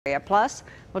Plus,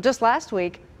 well, just last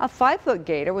week, a 5-foot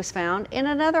gator was found in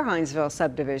another Hinesville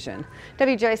subdivision.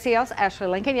 WJCL's Ashley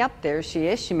Lincoln, yep, there she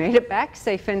is. She made it back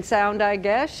safe and sound, I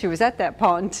guess. She was at that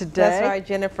pond today. That's right,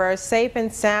 Jennifer. Safe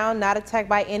and sound, not attacked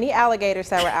by any alligators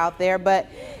that were out there. But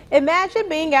imagine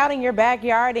being out in your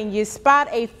backyard and you spot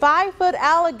a 5-foot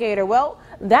alligator. Well,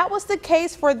 that was the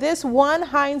case for this one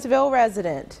Hinesville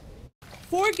resident.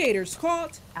 4 gators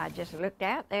caught. I just looked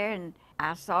out there and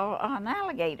I saw an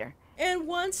alligator. And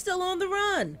one still on the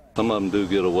run. Some of them do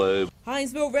get away.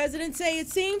 Hinesville residents say it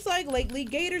seems like lately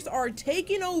gators are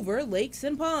taking over lakes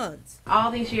and ponds.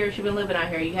 All these years you've been living out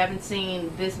here, you haven't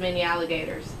seen this many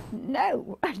alligators?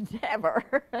 No, never.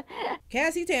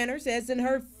 Cassie Tanner says in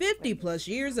her 50-plus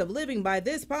years of living by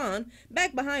this pond,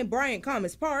 back behind Bryant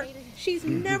Commerce Park, she's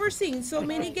never seen so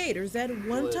many gators at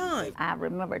one time. I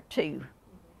remember 2,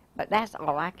 but that's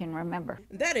all I can remember.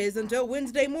 That is until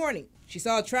Wednesday morning. She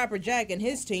saw Trapper Jack and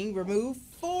his team remove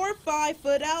 4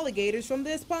 5-foot alligators from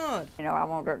this pond. You know, I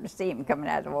want her to see them coming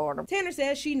out of the water. Tanner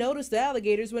says she noticed the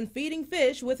alligators when feeding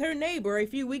fish with her neighbor a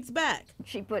few weeks back.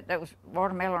 She put those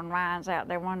watermelon rinds out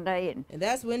there one day, And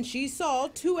that's when she saw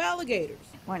 2 alligators.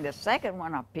 when the second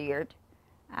one appeared,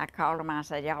 I called them. I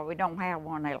said, y'all, we don't have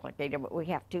 1 alligator, but we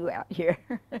have 2 out here.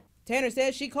 Tanner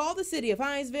says she called the city of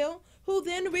Hinesville, who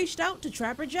then reached out to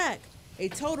Trapper Jack. A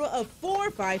total of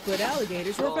 4 5-foot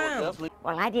alligators were found.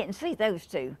 Well, I didn't see those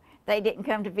 2. They didn't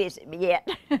come to visit me yet.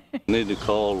 Need to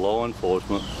call law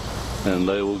enforcement and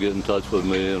they will get in touch with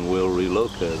me and we'll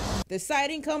relocate it. The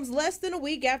sighting comes less than a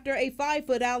week after a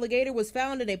 5-foot alligator was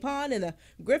found in a pond in the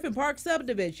Griffin Park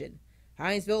subdivision.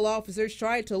 Hinesville officers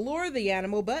tried to lure the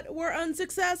animal but were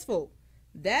unsuccessful.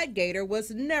 That gator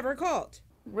was never caught.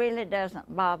 Really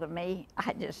doesn't bother me.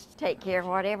 I just take care of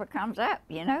whatever comes up,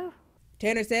 you know.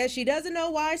 Tanner says she doesn't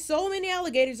know why so many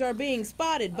alligators are being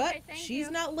spotted, but she's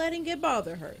not letting it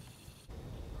bother her.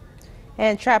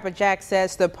 And Trapper Jack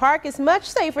says the park is much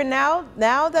safer now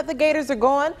that the gators are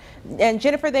gone. And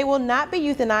Jennifer, they will not be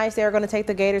euthanized. They're going to take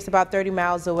the gators about 30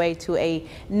 miles away to a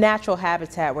natural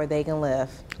habitat where they can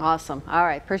live. Awesome. All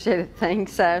right. Appreciate it.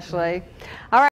 Thanks, Ashley. All right.